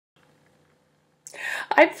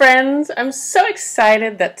Hi friends, I'm so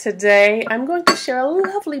excited that today I'm going to share a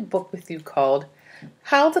lovely book with you called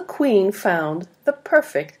How the Queen Found the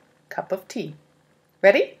Perfect Cup of Tea.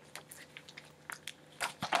 Ready?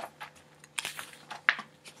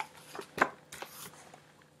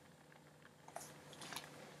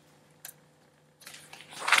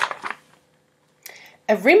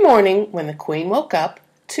 Every morning when the Queen woke up,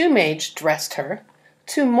 2 maids dressed her,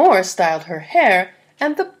 2 more styled her hair,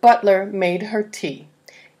 and the butler made her tea.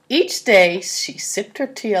 Each day she sipped her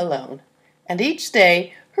tea alone, and each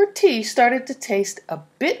day her tea started to taste a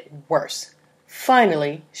bit worse.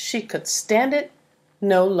 Finally, she could stand it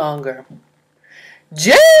no longer.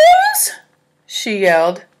 "James!" she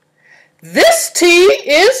yelled. "This tea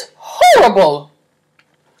is horrible!"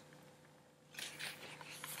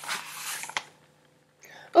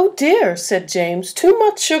 "Oh dear," said James, "too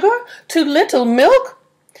much sugar? Too little milk?"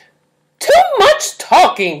 "Too much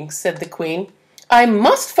talking," said the Queen. "I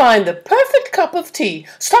must find the perfect cup of tea.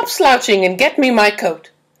 Stop slouching and get me my coat."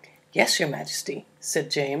 "Yes, Your Majesty,"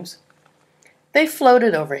 said James. They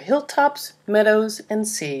floated over hilltops, meadows, and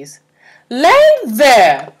seas. "Land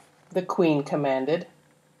there!" the Queen commanded.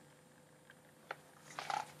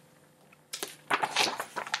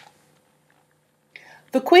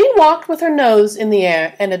 The Queen walked with her nose in the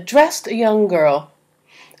air and addressed a young girl.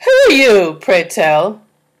 "Who are you, pray tell?"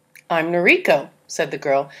 "I'm Noriko," said the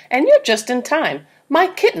girl, "and you're just in time. My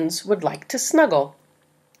kittens would like to snuggle."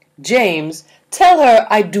 "James, tell her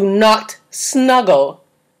I do not snuggle,"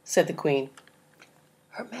 said the Queen.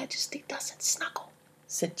 "Her Majesty doesn't snuggle,"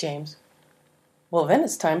 said James. "Well, then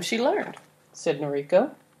it's time she learned," said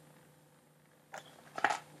Noriko.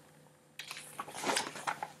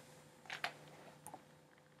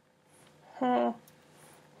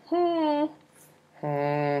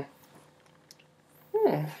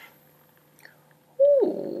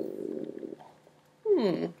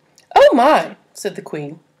 "Oh my," said the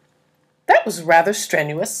Queen. "That was rather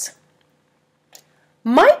strenuous.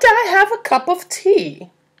 Might I have a cup of tea?"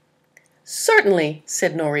 "Certainly,"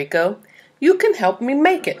 said Noriko. "You can help me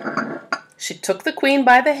make it." She took the Queen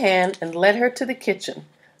by the hand and led her to the kitchen.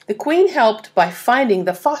 The Queen helped by finding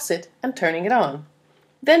the faucet and turning it on.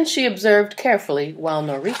 Then she observed carefully while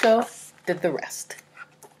Noriko did the rest.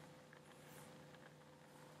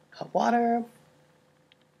 Hot water,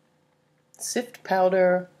 sift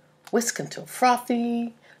powder, whisk until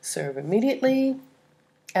frothy, serve immediately,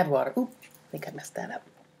 add water. Oop, I think I messed that up.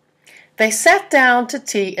 They sat down to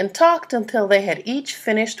tea and talked until they had each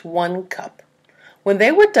finished 1 cup. When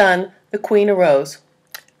they were done, the Queen arose.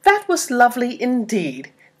 "That was lovely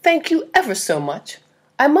indeed. Thank you ever so much.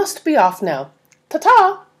 I must be off now.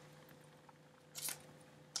 Ta-ta!"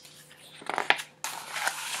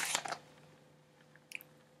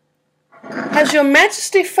 "Has your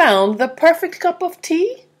Majesty found the perfect cup of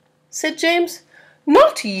tea?" said James.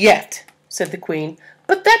 "Not yet," said the Queen,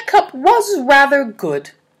 "but that cup was rather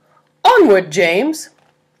good. Onward, James."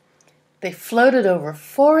 They floated over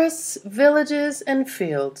forests, villages, and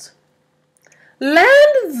fields.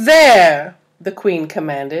 "Land there!" the Queen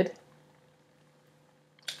commanded.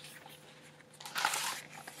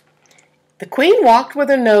 The Queen walked with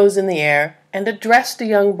her nose in the air and addressed a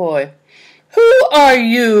young boy. "Who are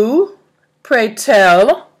you, pray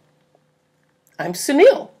tell?" "I'm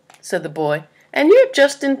Sunil," said the boy, "and you're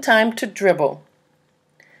just in time to dribble."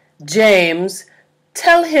 "James,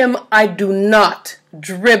 tell him I do not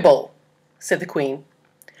dribble," said the Queen.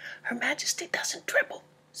 "Her Majesty doesn't dribble,"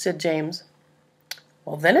 said James.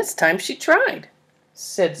 "Well, then it's time she tried,"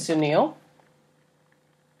 said Sunil.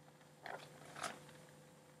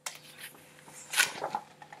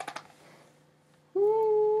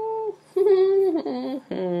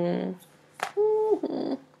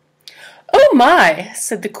 "Oh my,"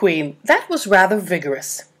 said the Queen, "that was rather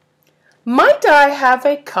vigorous. Might I have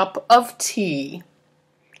a cup of tea?"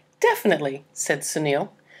 "Definitely," said Sunil.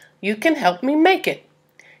 "You can help me make it."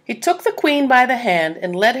 He took the Queen by the hand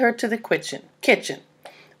and led her to the kitchen.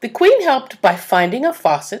 The Queen helped by finding a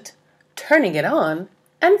faucet, turning it on,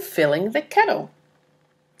 and filling the kettle.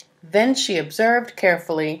 Then she observed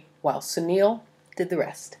carefully while Sunil did the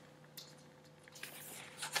rest.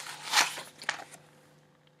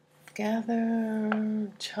 Gather,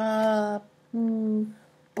 chop,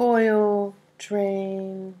 boil,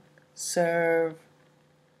 drain, serve.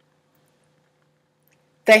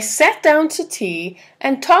 They sat down to tea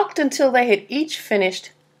and talked until they had each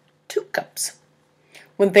finished 2 cups.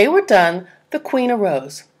 When they were done, the Queen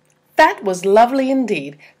arose. "That was lovely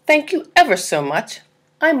indeed. Thank you ever so much.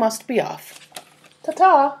 I must be off.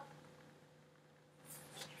 Ta-ta!"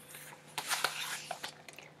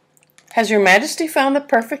 "Has your Majesty found the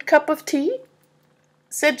perfect cup of tea?"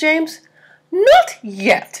 said James. Not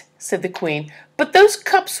yet, said the Queen, but those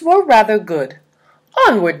cups were rather good.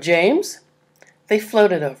 Onward, James. They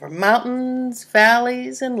floated over mountains,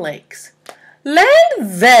 valleys, and lakes. Land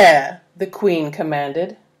there, the Queen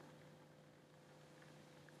commanded.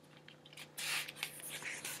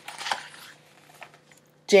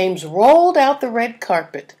 James rolled out the red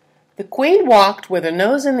carpet. The Queen walked with her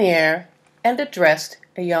nose in the air and addressed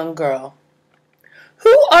a young girl.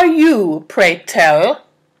 Who are you, pray tell?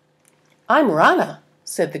 I'm Rana,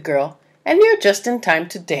 said the girl, and you're just in time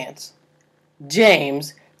to dance.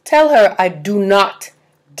 James, tell her I do not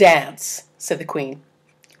dance, said the Queen.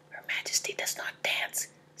 Her Majesty does not dance,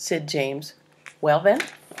 said James. Well then,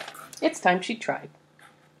 it's time she tried.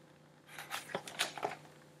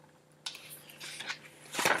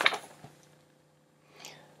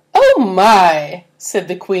 Oh my, said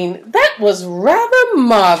the Queen, that was rather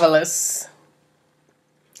marvelous.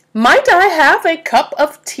 Might I have a cup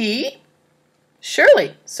of tea?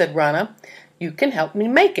 Surely, said Rana, you can help me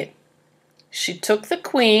make it. She took the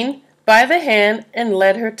Queen by the hand and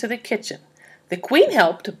led her to the kitchen. The Queen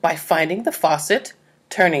helped by finding the faucet,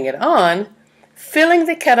 turning it on, filling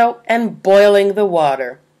the kettle, and boiling the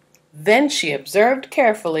water. Then she observed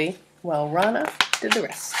carefully while Rana did the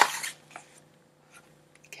rest.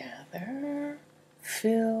 Gather,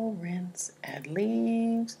 fill, rinse, add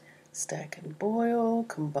leaves, stack and boil,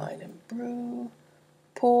 combine and brew,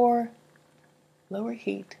 pour, lower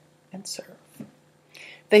heat, and serve.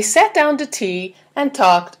 They sat down to tea and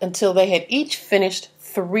talked until they had each finished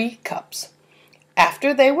 3 cups.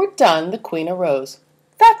 After they were done, the Queen arose.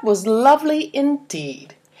 That was lovely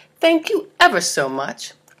indeed. Thank you ever so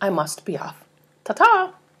much. I must be off.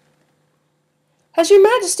 Ta-ta! Has your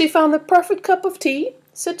Majesty found the perfect cup of tea?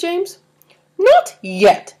 Said James. Not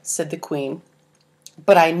yet, said the Queen,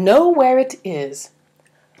 but I know where it is.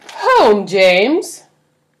 Home, James.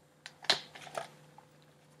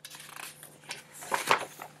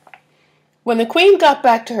 When the Queen got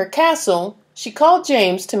back to her castle, she called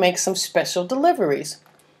James to make some special deliveries.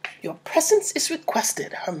 Your presence is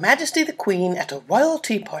requested, Her Majesty the Queen, at a royal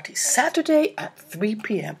tea party Saturday at 3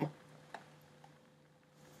 p.m.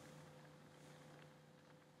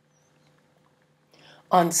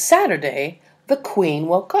 On Saturday, the Queen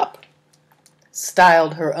woke up,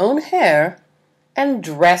 styled her own hair, and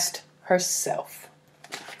dressed herself.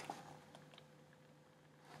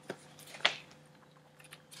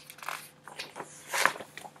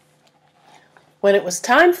 When it was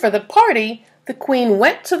time for the party, the Queen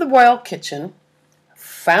went to the royal kitchen,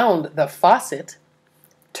 found the faucet,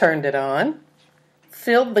 turned it on,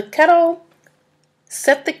 filled the kettle,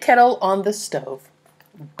 set the kettle on the stove,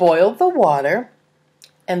 boiled the water,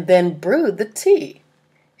 and then brewed the tea.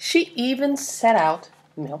 She even set out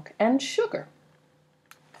milk and sugar.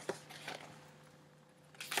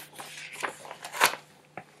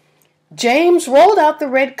 James rolled out the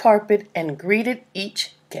red carpet and greeted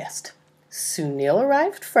each guest. Sunil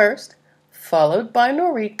arrived first, followed by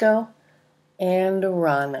Noriko and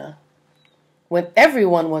Rana. When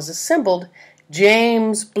everyone was assembled,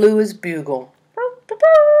 James blew his bugle.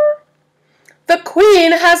 The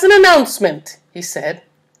Queen has an announcement, he said.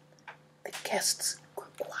 The guests grew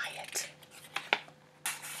quiet.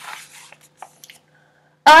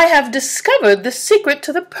 I have discovered the secret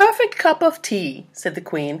to the perfect cup of tea, said the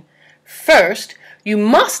Queen. First, you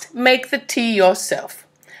must make the tea yourself.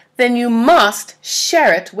 Then you must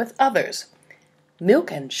share it with others.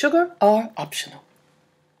 Milk and sugar are optional.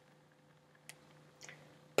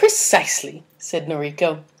 Precisely, said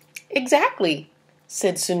Noriko. Exactly,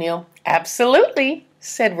 said Sunil. Absolutely,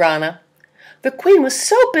 said Rana. The Queen was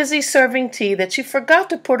so busy serving tea that she forgot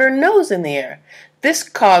to put her nose in the air. This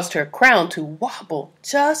caused her crown to wobble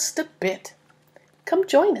just a bit. Come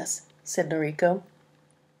join us, said Noriko.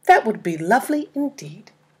 That would be lovely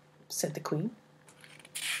indeed, said the Queen.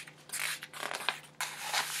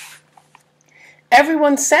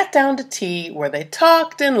 Everyone sat down to tea, where they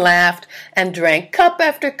talked and laughed and drank cup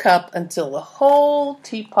after cup until the whole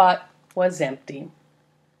teapot was empty.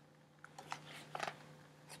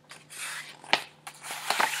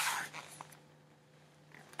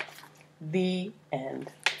 The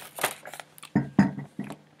end.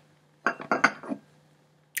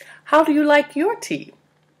 How do you like your tea?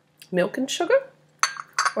 Milk and sugar,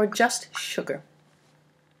 or just sugar?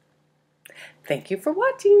 Thank you for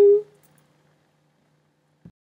watching.